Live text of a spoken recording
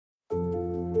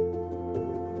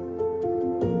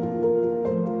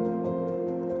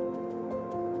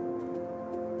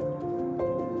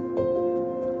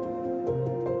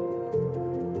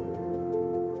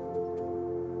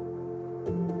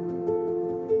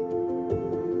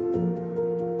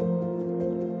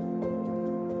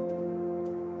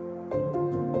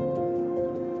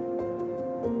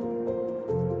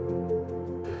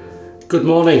Good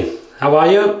morning. How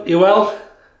are you? You well?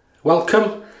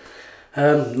 Welcome.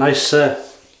 Nice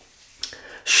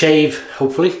shave,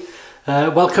 hopefully.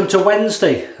 Welcome to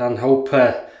Wednesday, and hope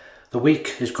the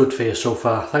week is good for you so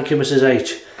far. Thank you, Mrs.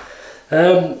 H.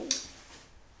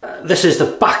 This is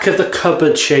the back of the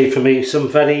cupboard shave for me. Some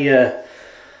very, a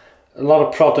lot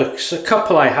of products, a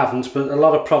couple I haven't, but a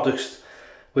lot of products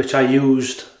which I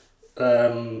used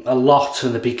a lot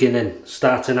in the beginning,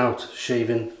 starting out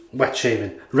shaving, wet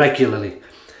shaving regularly.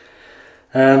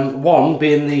 One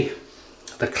being the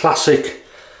classic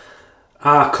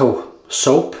Arko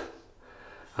soap,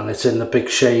 and it's in the Big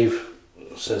Shave,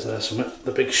 it says there something,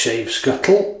 the Big Shave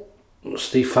Scuttle,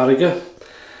 Steve Farragher.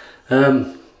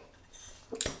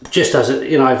 Just as it,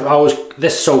 you know, I've always,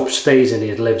 this soap stays in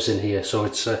here, it lives in here, so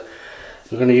it's I'm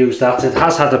going to use that. It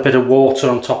has had a bit of water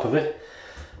on top of it,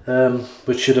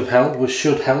 which should have helped,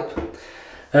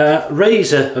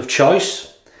 razor of choice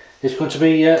is going to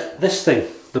be this thing,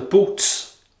 the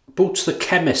Boots the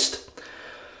Chemist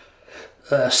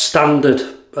standard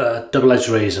double-edged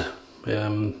razor.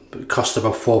 It cost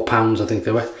about £4, I think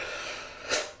they were.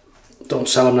 Don't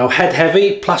sell them now. Head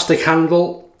heavy, plastic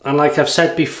handle, and like I've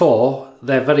said before,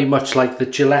 they're very much like the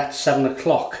Gillette 7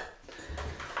 o'clock.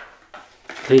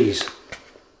 These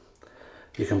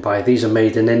you can buy. These are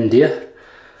made in India.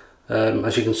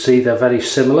 As you can see, they're very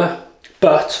similar,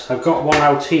 but I've got one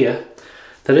out here.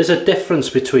 There is a difference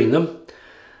between them.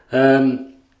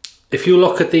 If you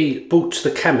look at the Boots the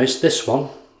Chemist, this one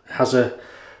has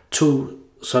two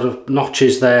sort of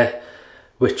notches there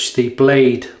which the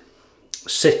blade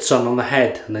sits on the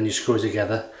head, and then you screw it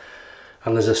together,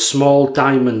 and there's a small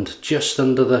diamond just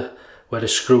under where it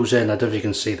screws in. I don't know if you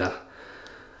can see that,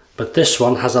 but this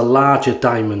one has a larger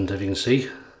diamond, if you can see,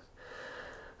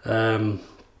 and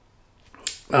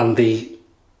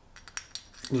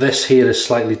this here is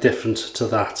slightly different to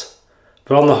that,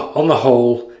 but on the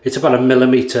whole it's about 1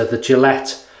 millimetre. The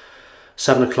Gillette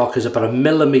 7 o'clock is about 1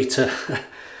 millimetre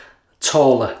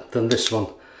taller than this one,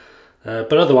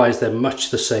 but otherwise they're much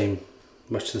the same,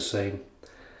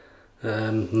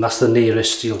 and that's the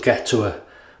nearest you'll get to a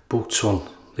Boots one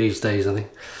these days, I think.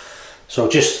 So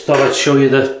just thought I'd show you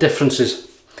the differences.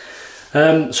 So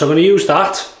I'm going to use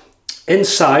that.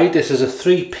 Inside, this is a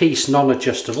 3-piece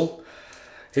non-adjustable.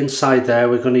 Inside there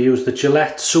we're going to use the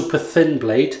Gillette super thin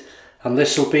blade, and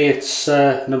this will be its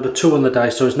number 2 on the die,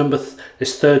 so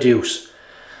it's third use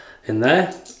in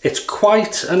there. It's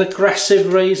quite an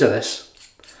aggressive razor, this,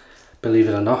 believe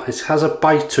it or not. It has a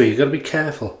bite to it, you've got to be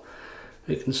careful.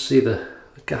 You can see the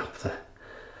gap there.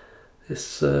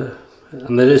 It's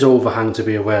and there is overhang to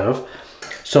be aware of.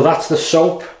 So that's the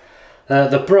soap.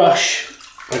 The brush,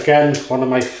 again, one of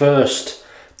my first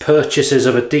purchases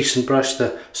of a decent brush,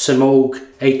 the Semogue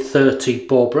 830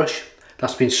 Boar brush.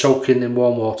 That's been soaking in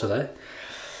warm water there.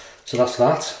 So that's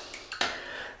that.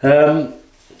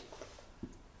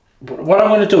 What I'm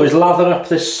going to do is lather up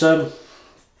this, well,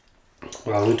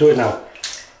 we'll do it now.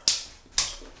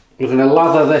 We're going to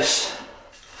lather this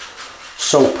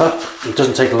soap up. It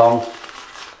doesn't take long.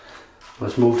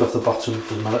 It's moved off the bottom,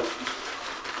 doesn't matter.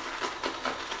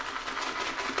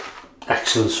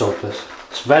 Excellent soap, this.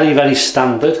 It's very, very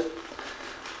standard,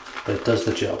 but it does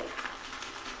the job.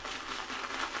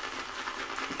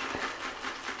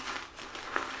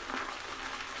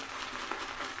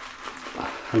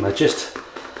 And I just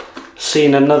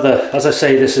seen another, as I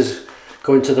say, this is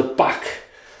going to the back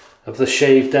of the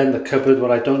shaved end, the cupboard,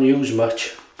 where I don't use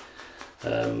much.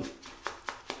 And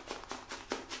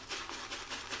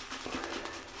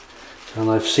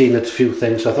I've seen a few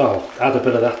things, so I thought I'll add a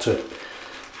bit of that to it.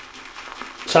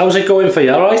 So how's it going for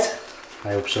you, alright?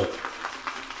 I hope so.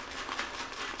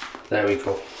 There we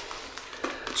go.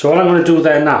 So what I'm going to do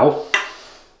there now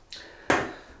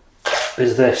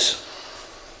is this.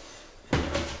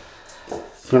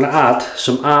 I'm going to add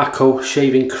some Arko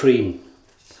shaving cream.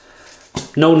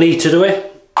 No need to do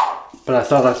it, but I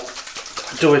thought I'd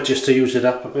do it just to use it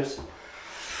up a bit.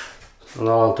 And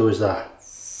all I'll do is that.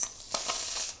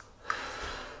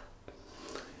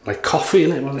 Like coffee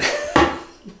in it, wasn't it?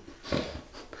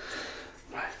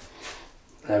 Right.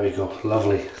 There we go,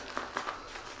 lovely.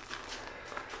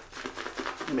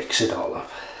 Mix it all up.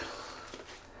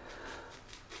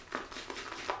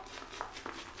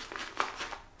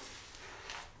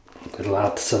 It'll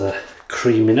add to the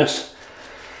creaminess,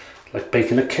 like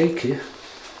baking a cake here.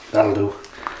 That'll do.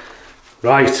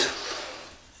 Right.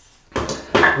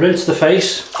 Rinse the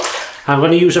face. I'm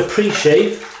going to use a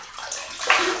pre-shave.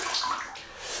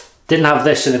 Didn't have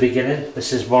this in the beginning.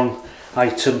 This is one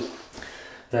item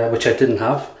which I didn't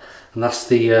have, and that's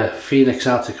the Phoenix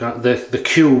Arctic, the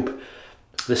cube.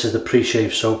 This is the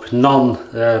pre-shave soap,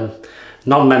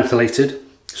 non-mentholated,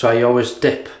 so I always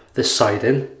dip this side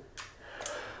in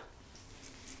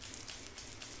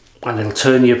and it'll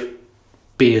turn your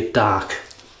beard dark.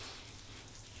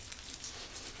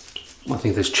 I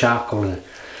think there's charcoal in it.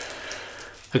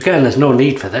 Again, there's no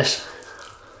need for this,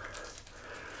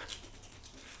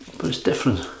 but it's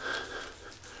different.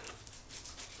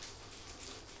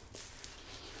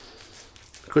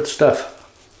 Good stuff.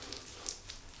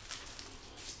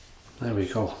 There we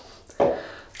go.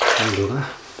 Undo that.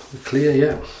 We're clear,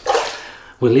 yeah.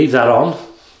 We'll leave that on.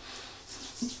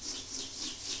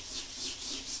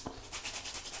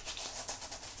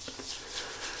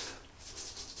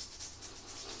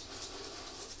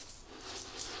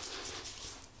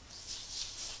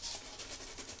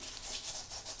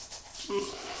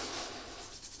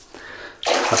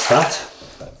 That's that.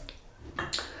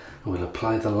 And we'll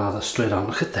apply the lather straight on.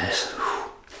 Look at this.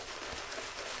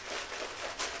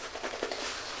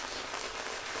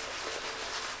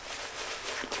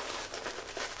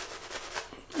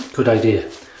 Good idea.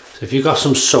 So if you've got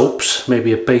some soaps,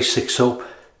 maybe a basic soap,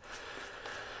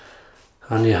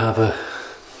 and you have a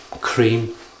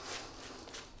cream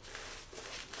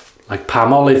like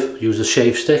palm olive, use a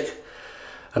shave stick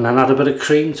and then add a bit of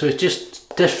cream, so it's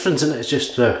just different, and it's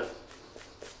just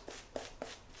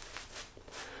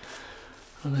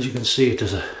and as you can see, it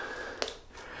does a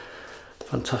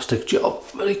fantastic job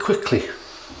very quickly.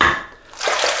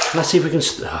 Let's see if we can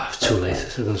too late.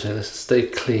 So I'm going to say, let's stay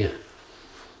clear.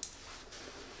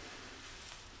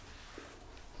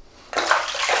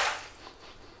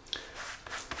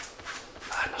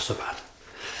 Not so bad.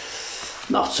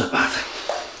 Not so bad.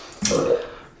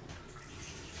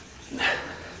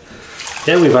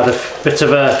 Yeah, we've had a bit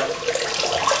of a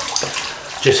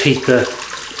just heat the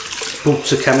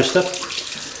boots of chemist up.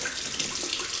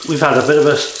 We've had a bit of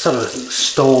a sort of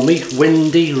stormy,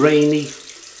 windy, rainy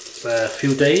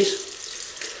few days,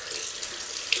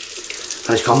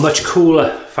 and it's got much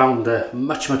cooler. Found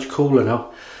much cooler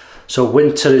now. So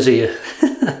winter is here,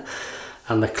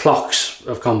 and the clocks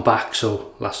have gone back.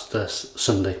 So last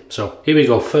Sunday. So here we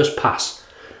go. First pass.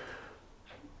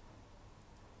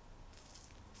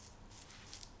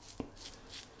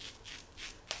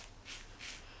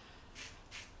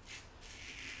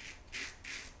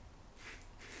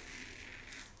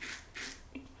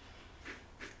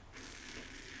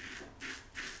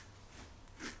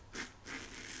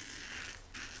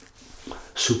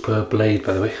 Superb blade,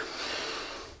 by the way.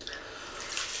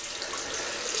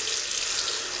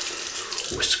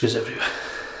 Whiskers everywhere.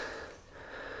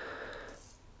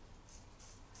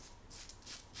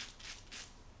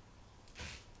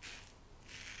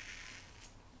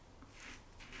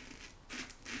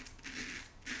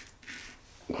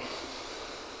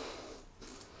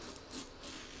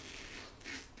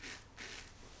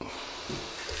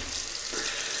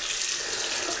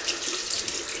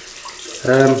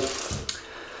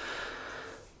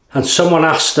 And someone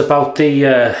asked about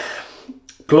the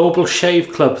Global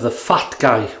Shave Club, the Fat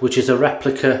Guy, which is a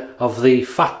replica of the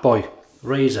Fat Boy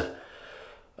razor.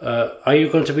 Are you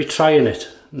going to be trying it?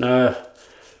 No.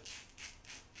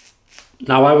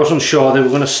 Now, I wasn't sure. They were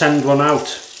going to send one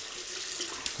out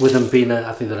with them being,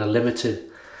 I think they're a limited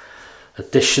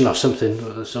edition or something.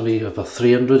 It's only about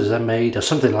 300 is that made or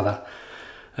something like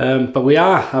that. But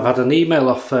I've had an email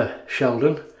off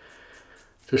Sheldon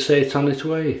to say it's on its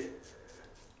way.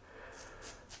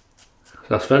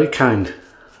 That's very kind.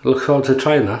 I look forward to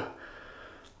trying that.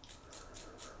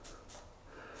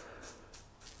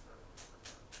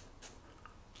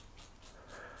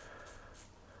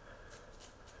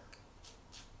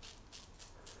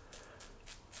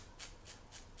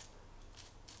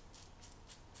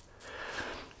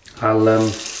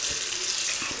 I'll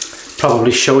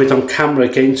probably show it on camera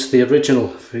against the original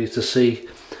for you to see.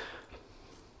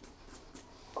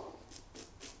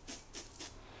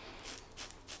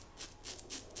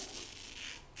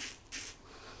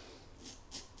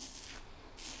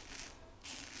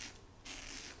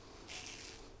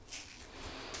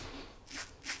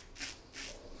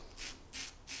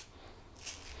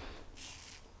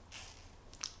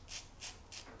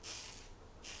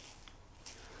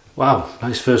 Wow,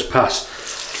 nice first pass.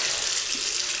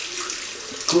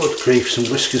 Good grief, some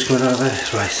whiskers coming out of there.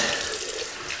 Right.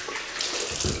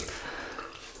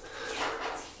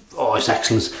 Oh, it's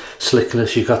excellent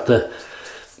slickness. You've got the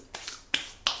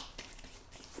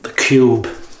cube,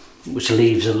 which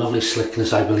leaves a lovely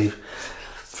slickness, I believe,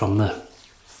 from the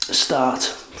start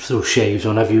through shaves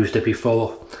when I've used it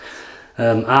before.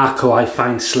 Arko I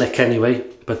find slick anyway,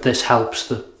 but this helps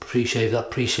the pre-shave.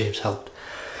 That pre-shave's helped.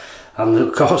 And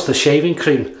of course the shaving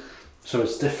cream, so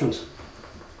it's different.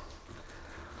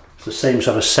 It's the same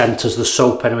sort of scent as the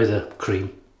soap anyway, the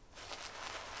cream.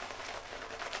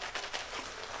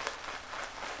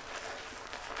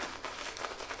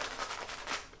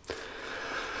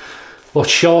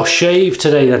 What's your shave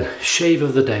today then? Shave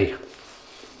of the day,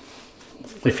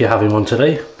 if you're having one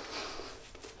today.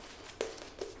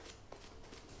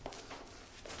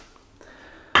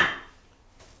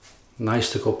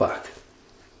 Nice to go back.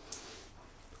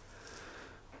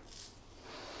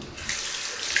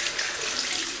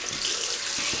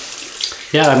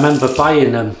 Yeah, I remember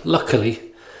buying them.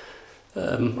 Luckily,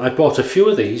 I bought a few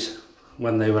of these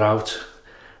when they were out,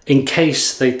 in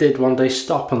case they did one day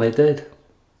stop, and they did.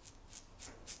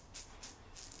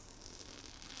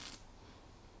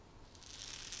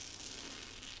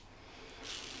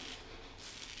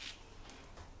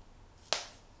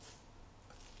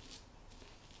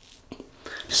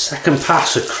 Second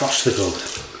pass across the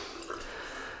growth,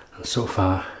 and so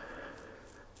far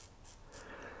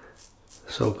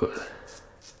so good.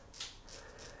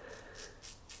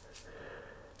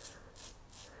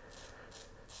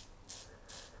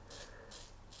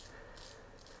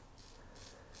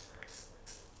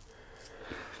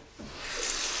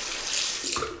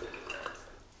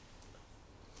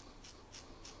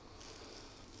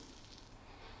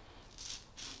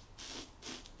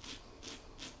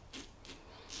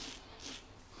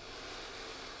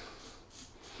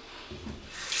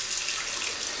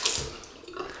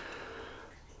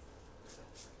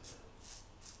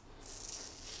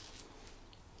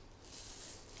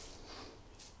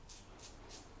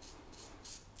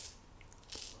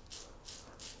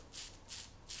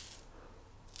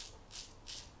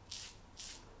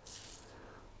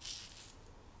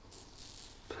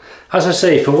 As I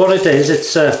say, for what it is,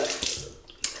 it's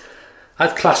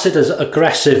I'd class it as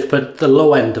aggressive, but the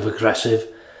low end of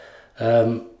aggressive.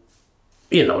 You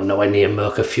know, nowhere near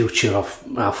Merca Future of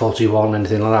R41,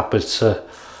 anything like that, but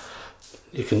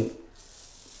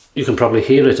you can probably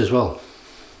hear it as well.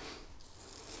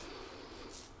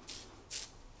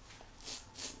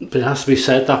 But it has to be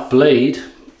said, that blade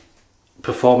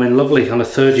performing lovely on a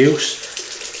third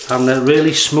use, and it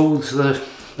really smooths the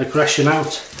aggression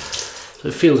out. So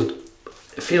it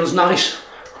feels nice,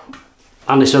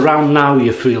 and it's around now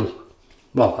you feel,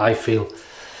 well, I feel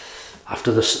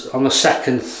after this, on the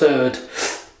second, third,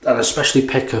 and especially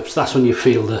pickups, that's when you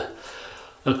feel the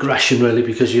aggression really,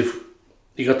 because you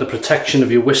got the protection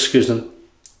of your whiskers and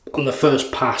on the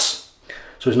first pass,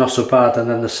 so it's not so bad, and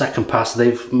then the second pass,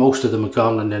 most of them are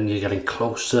gone, and then you're getting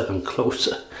closer and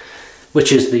closer,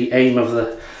 which is the aim of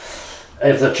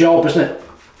the job, isn't it?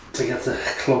 To get the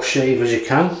close shave as you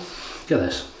can. Look at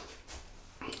this.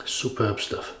 Superb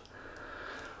stuff.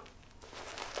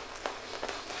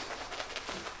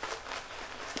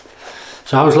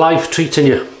 So how's life treating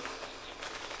you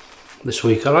this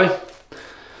week, alright?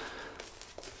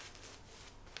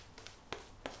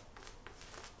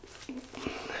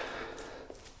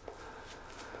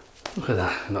 Look at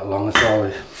that, not long at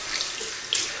all.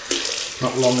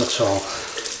 Not long at all.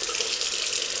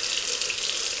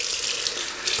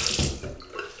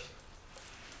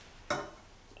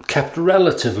 Kept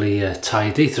relatively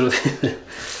tidy through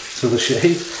the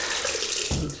shave.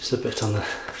 Just a bit on the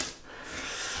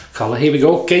collar. Here we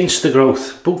go. Against the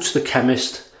Growth, Boots the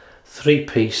Chemist,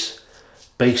 3-piece,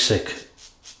 basic,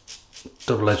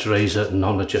 double-edged razor,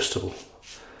 non-adjustable.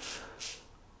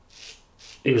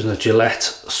 Using a Gillette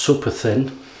super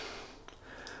thin,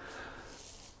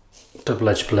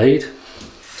 double-edged blade,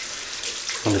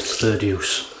 on its third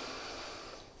use.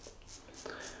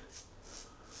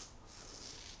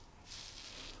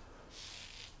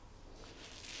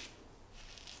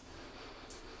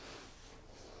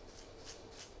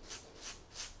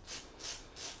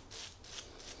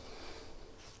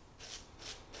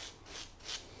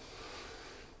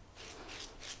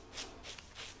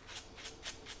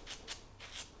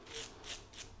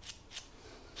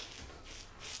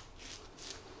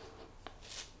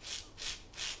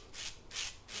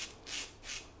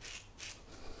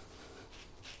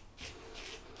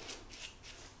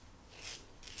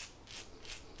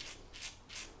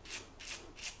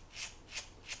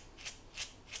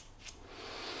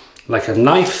 Like a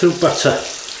knife through butter.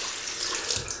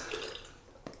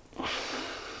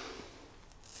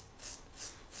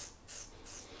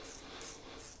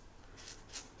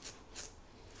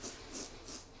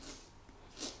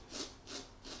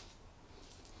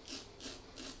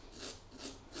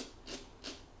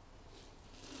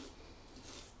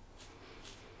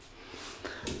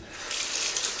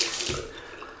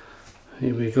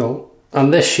 Here we go.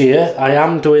 And this year I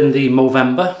am doing the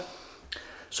Movember.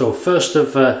 So 1st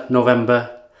of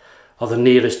November, or the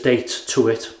nearest date to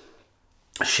it,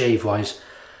 shave wise,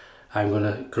 I'm going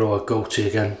to grow a goatee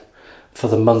again for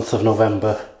the month of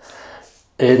November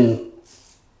in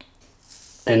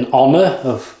honour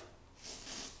of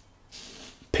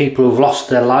people who've lost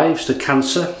their lives to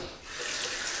cancer.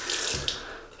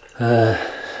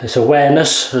 It's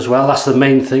awareness as well, that's the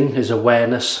main thing, is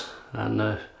awareness.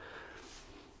 And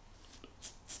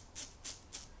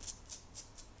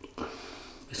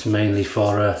it's mainly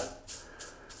for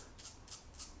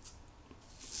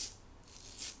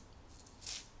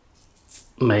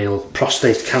male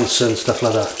prostate cancer and stuff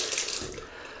like that.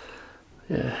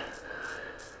 Yeah.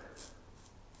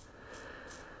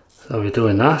 So we're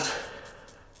doing that.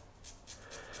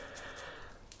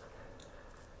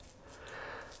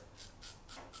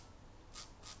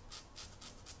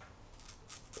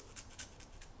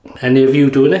 Any of you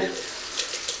doing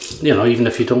it? You know, even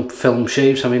if you don't film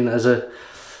shaves, I mean, as a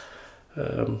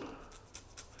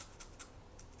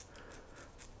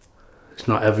it's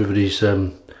not everybody's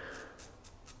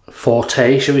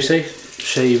forte, shall we say,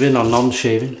 shaving or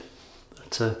non-shaving.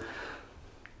 But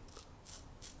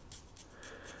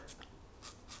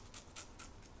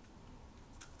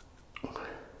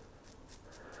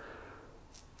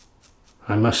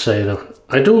I must say though,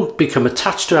 I do become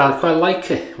attached to it. I quite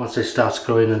like it once it starts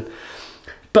growing,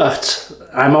 but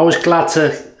I'm always glad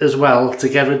to, as well, to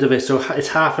get rid of it. So it's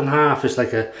half and half. It's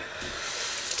like a,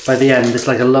 by the end, it's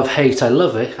like a love-hate. I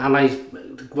love it and I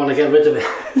want to get rid of it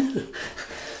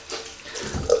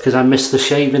because I miss the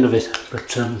shaving of it.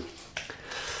 But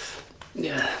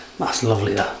yeah, that's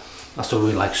lovely. That's what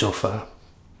we like so far.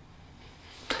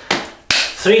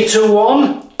 3, 2,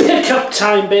 1, pick up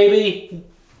time, baby.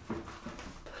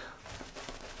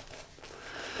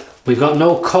 We've got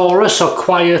no chorus or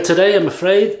choir today, I'm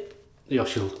afraid. Yeah,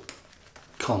 she'll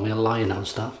call me a liar now and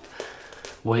start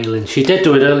wailing. She did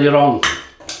do it earlier on,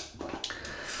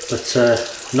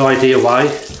 but no idea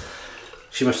why.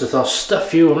 She must have thought,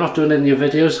 stuff you, I'm not doing any of your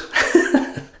videos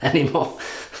anymore.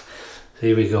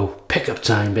 Here we go, pick up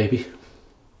time, baby.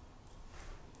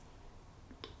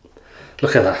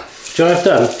 Look at that. Do you know what I've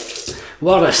done?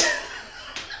 What is...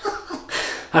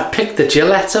 I've picked the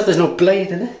Gillette up, there's no blade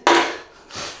in it.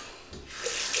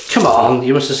 Come on,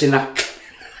 you must have seen that.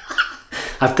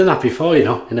 I've done that before, you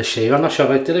know, in a shave. I'm not sure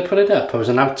if did I put it up. I was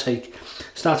an outtake,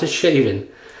 started shaving.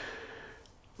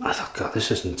 I thought, God,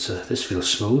 this isn't, this feels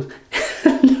smooth.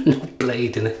 No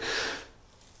blade in it.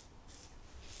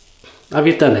 Have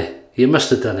you done it? You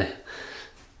must have done it.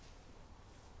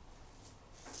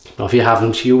 Or if you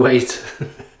haven't, you wait.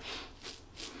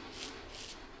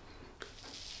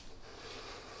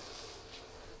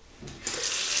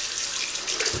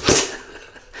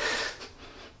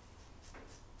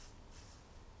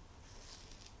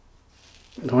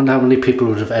 I wonder how many people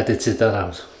would have edited that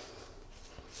out.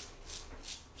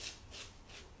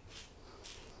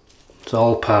 It's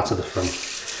all part of the fun.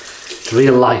 It's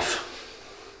real life.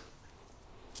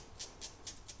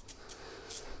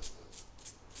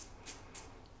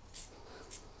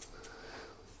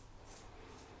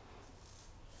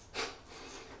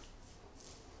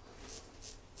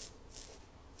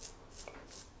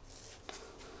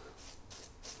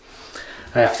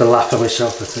 I have to laugh at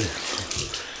myself, that's it.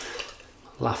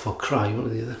 Laugh or cry, one or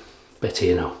the other. Bit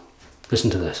here now. Listen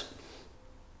to this.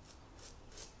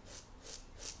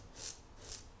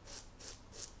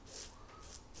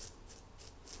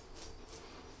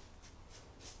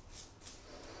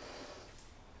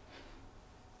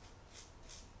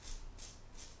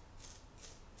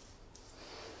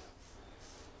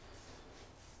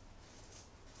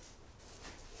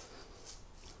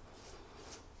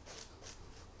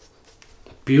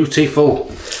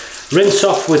 Beautiful. Rinse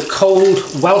off with cold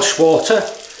Welsh water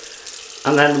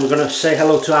and then we're going to say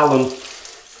hello to Alum.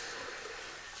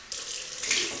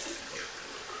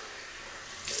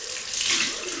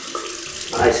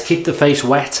 Nice, keep the face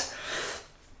wet.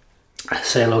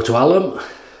 Say hello to Alum.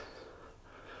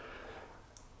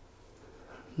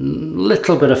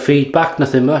 Little bit of feedback,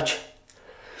 nothing much.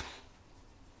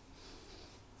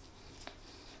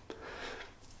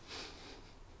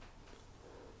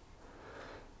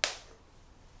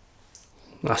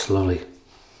 That's lovely.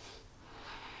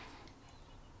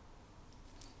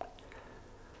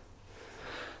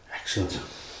 Excellent.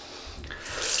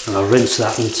 And I'll rinse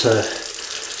that and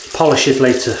polish it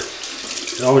later.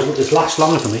 It lasts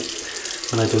longer for me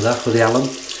when I do that with the alum.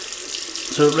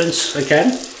 So rinse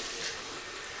again.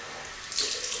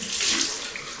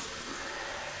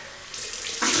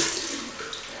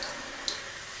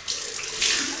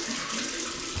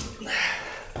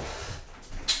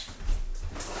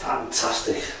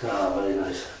 Fantastic. Ah, very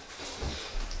nice.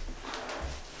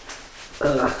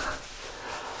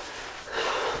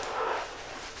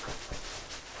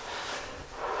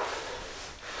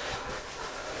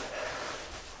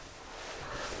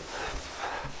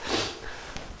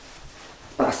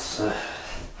 So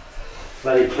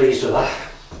very pleased with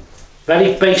that.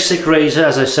 Very basic razor,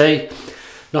 as I say,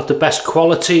 not the best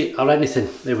quality or anything.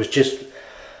 It was just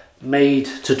made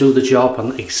to do the job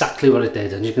and exactly what it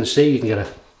did. And you can see, you can get a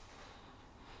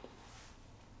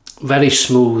very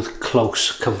smooth,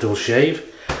 close, comfortable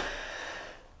shave.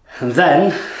 And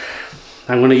then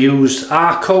I'm going to use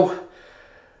Arko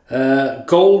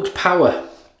Gold Power.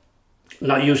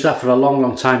 Not used that for a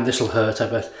long time. This will hurt, I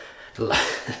bet. They're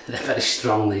very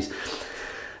strong, these.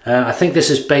 I think this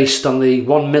is based on the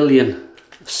 1 million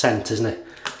scent, isn't it?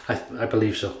 I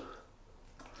believe so.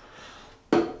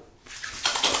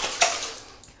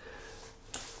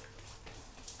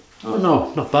 Oh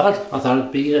no, not bad. I thought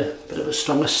it'd be a bit of a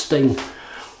stronger sting.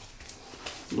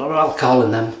 A lot of alcohol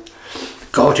in them.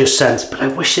 Gorgeous scent, but I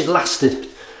wish it lasted.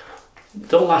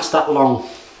 Don't last that long.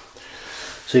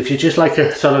 So if you just like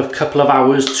a sort of couple of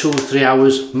hours, 2 or 3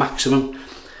 hours maximum,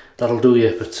 that'll do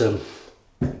you, but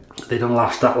they don't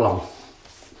last that long.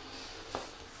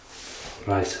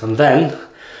 Right, and then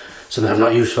something I've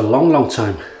not used for a long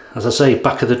time, as I say,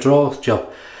 back of the drawer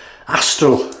job,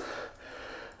 Astral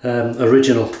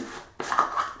original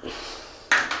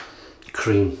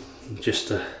cream,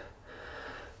 just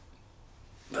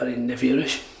very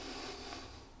Nivea-ish.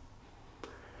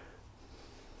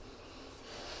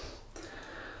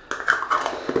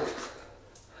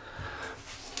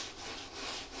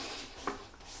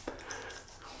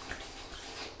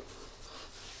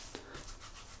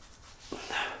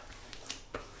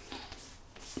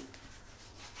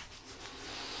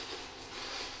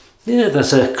 Yeah,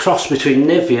 there's a cross between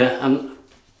Nivea and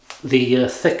the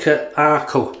thicker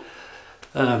Arko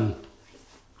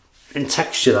in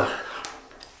texture,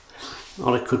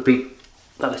 or it could be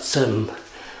that it's a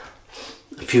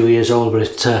few years old, but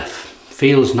it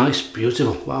feels nice,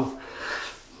 beautiful. Wow.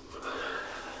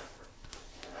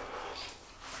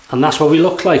 And that's what we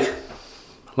look like.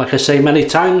 Like I say many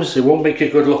times, it won't make you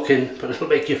good looking, but it'll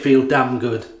make you feel damn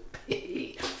good.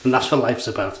 And that's what life's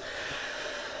about.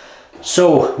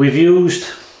 So we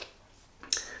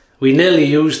nearly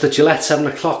used the Gillette 7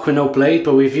 o'clock with no blade,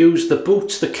 but we've used the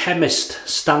Boots the Chemist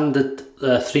standard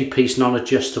 3-piece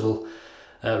non-adjustable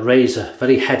razor.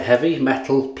 Very head heavy,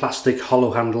 metal, plastic,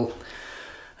 hollow handle,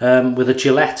 with a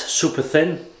Gillette super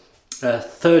thin.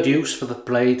 Third use for the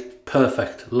blade,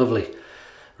 perfect, lovely.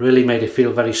 Really made it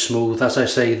feel very smooth. As I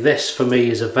say, this for me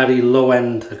is a very low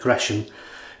end aggression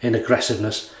in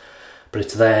aggressiveness, but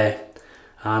it's there.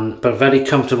 But very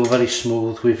comfortable, very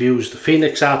smooth. We've used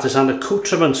Phoenix Artisan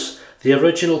Accoutrements, the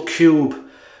original Cube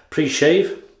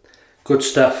pre-shave. Good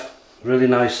stuff, really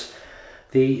nice.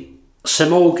 The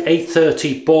Semogue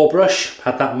 830 Boar brush,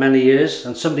 had that many years,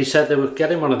 and somebody said they were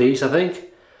getting one of these, I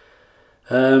think.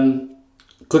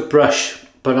 Good brush,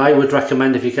 but I would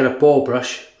recommend if you get a Boar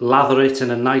brush, lather it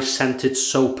in a nice scented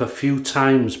soap a few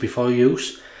times before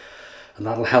use, and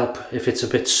that'll help if it's a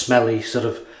bit smelly, sort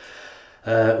of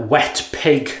wet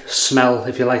pig smell,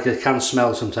 if you like. It can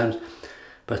smell sometimes,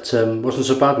 but wasn't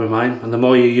so bad with mine, and the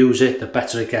more you use it, the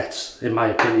better it gets, in my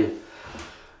opinion.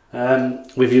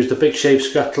 We've used the Big Shave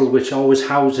Scuttle, which always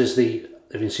houses the,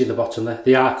 if you can see the bottom there,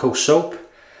 the Arko soap.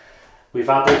 We've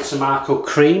added some Arko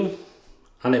cream,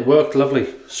 and it worked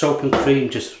lovely. Soap and cream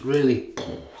just really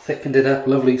thickened it up,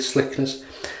 lovely slickness.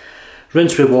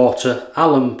 Rinse with water,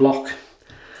 Alum Block,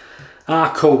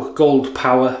 Arko Gold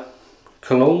Power,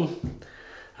 Cologne,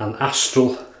 and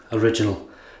Astral original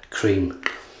cream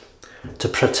to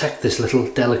protect this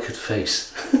little delicate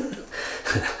face.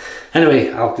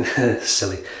 Anyway,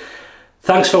 silly.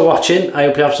 Thanks for watching. I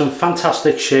hope you have some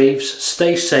fantastic shaves.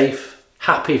 Stay safe,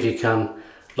 happy if you can,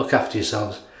 look after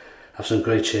yourselves, have some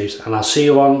great shaves, and I'll see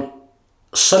you on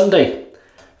Sunday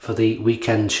for the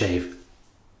weekend shave.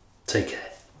 Take care.